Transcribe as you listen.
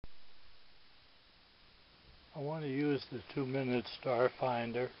want to use the 2-minute star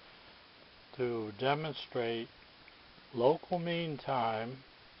finder to demonstrate local mean time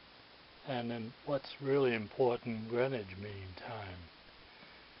and then what's really important, Greenwich Mean Time.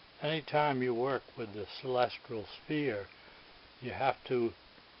 Anytime you work with the celestial sphere, you have to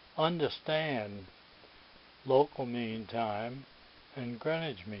understand local mean time and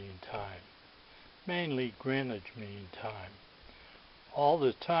Greenwich Mean Time, mainly Greenwich Mean Time. All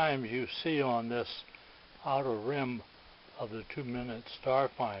the times you see on this outer rim of the 2-minute star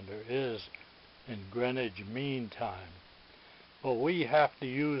finder is in Greenwich Mean Time. But we have to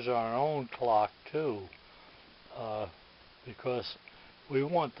use our own clock too, because we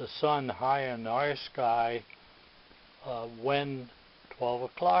want the sun high in our sky when 12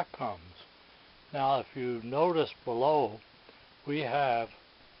 o'clock comes. Now if you notice below, we have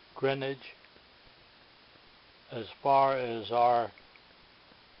Greenwich as far as our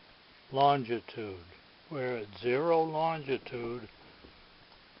longitude. We're at 0 longitude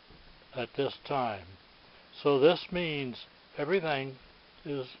at this time. So this means everything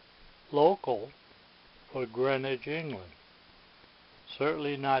is local for Greenwich, England.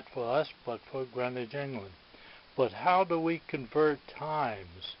 Certainly not for us, but for Greenwich, England. But how do we convert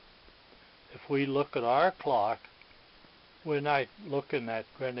times? If we look at our clock, we're not looking at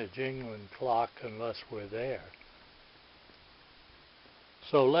Greenwich, England clock unless we're there.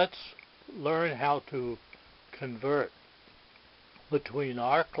 So let's learn how to convert between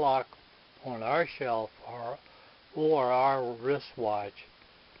our clock on our shelf or our wristwatch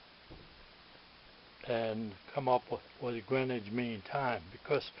and come up with Greenwich Mean Time,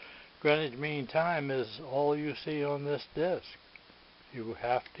 because Greenwich Mean Time is all you see on this disk. You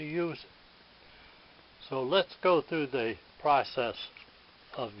have to use it. So let's go through the process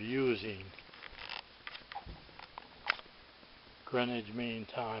of using Greenwich Mean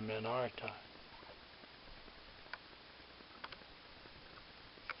Time in our time.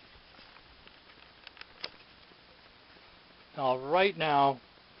 Now right now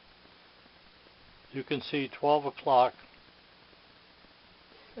you can see 12 o'clock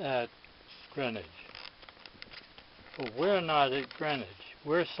at Greenwich. But we're not at Greenwich.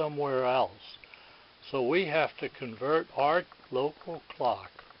 We're somewhere else. So we have to convert our local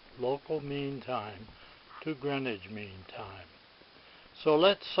clock, local mean time, to Greenwich Mean Time. So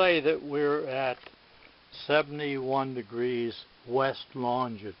let's say that we're at 71 degrees west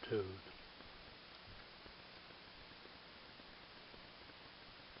longitude.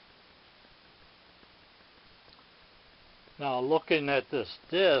 Now looking at this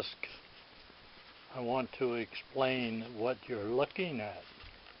disk, I want to explain what you're looking at.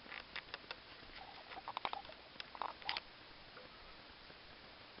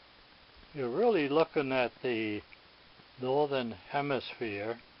 You're really looking at the northern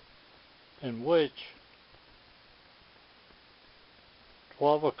hemisphere, in which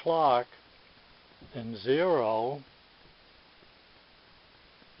 12 o'clock and 0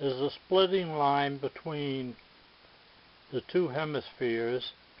 is a splitting line between the two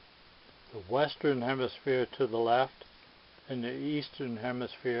hemispheres, the western hemisphere to the left and the eastern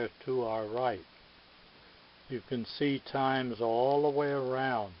hemisphere to our right. You can see times all the way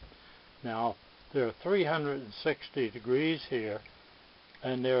around. Now, there are 360 degrees here,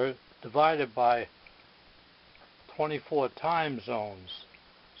 and they're divided by 24 time zones.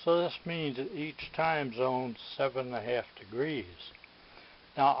 So this means that each time zone is 7.5 degrees.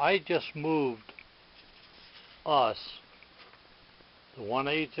 Now, I just moved us, the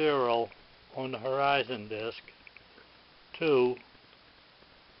 180 on the horizon disk, to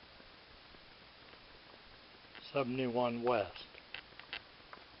 71 west.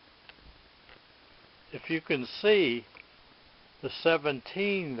 If you can see the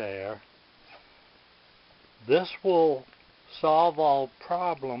 17 there, this will solve our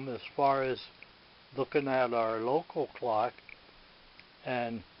problem as far as looking at our local clock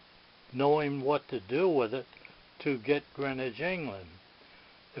and knowing what to do with it to get Greenwich, England.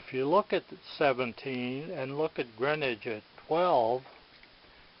 If you look at 17 and look at Greenwich at 12,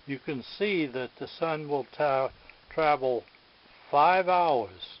 you can see that the sun will travel 5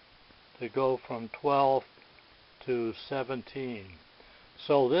 hours to go from 12 to 17.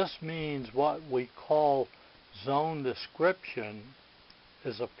 So this means what we call zone description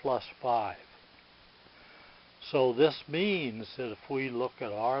is a +5. So this means that if we look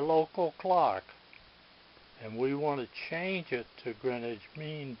at our local clock and we want to change it to Greenwich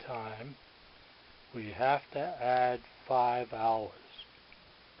Mean Time, we have to add 5 hours.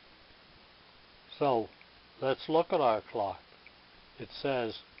 So let's look at our clock. It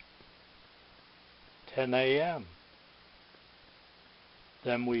says 10 a.m.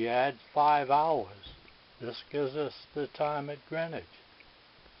 Then we add 5 hours. This gives us the time at Greenwich.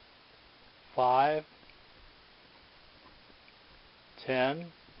 5, 10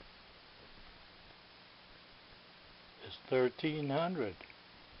 is 1300.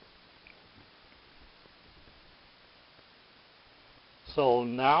 So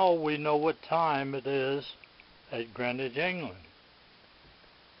now we know what time it is at Greenwich, England.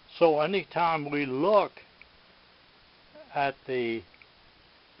 So anytime we look at the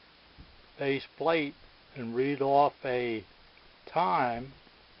base plate and read off a time,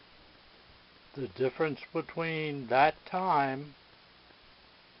 the difference between that time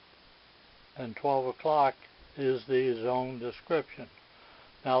and 12 o'clock is the zone description.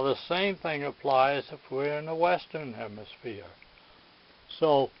 Now the same thing applies if we're in the Western Hemisphere.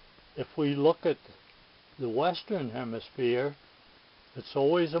 So if we look at the Western Hemisphere, it's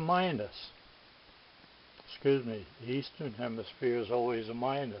always a minus. Excuse me, the Eastern Hemisphere is always a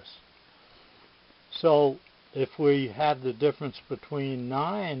minus. So if we have the difference between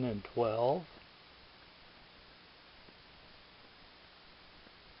 9 and 12,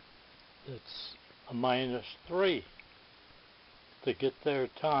 it's a -3 to get their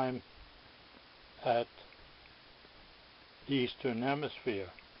time at the Eastern Hemisphere.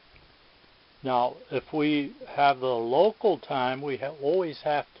 Now, if we have the local time, we always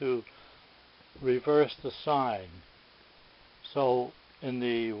have to reverse the sign. So, in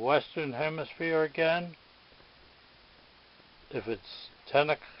the Western Hemisphere again, if it's 10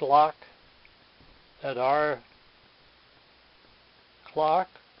 o'clock at our clock,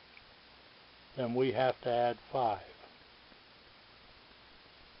 then we have to add 5.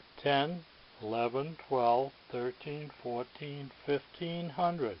 10, 11, 12, 13, 14,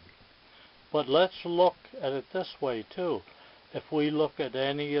 1500. But let's look at it this way too. If we look at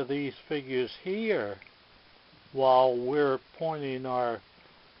any of these figures here, while we're pointing our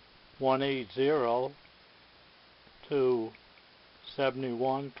 180 to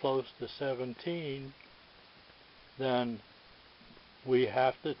 71 close to 17, then we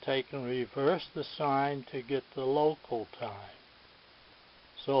have to take and reverse the sign to get the local time.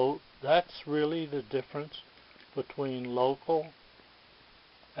 So that's really the difference between local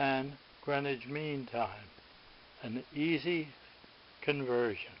and Greenwich Mean Time. An easy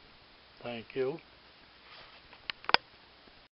conversion. Thank you.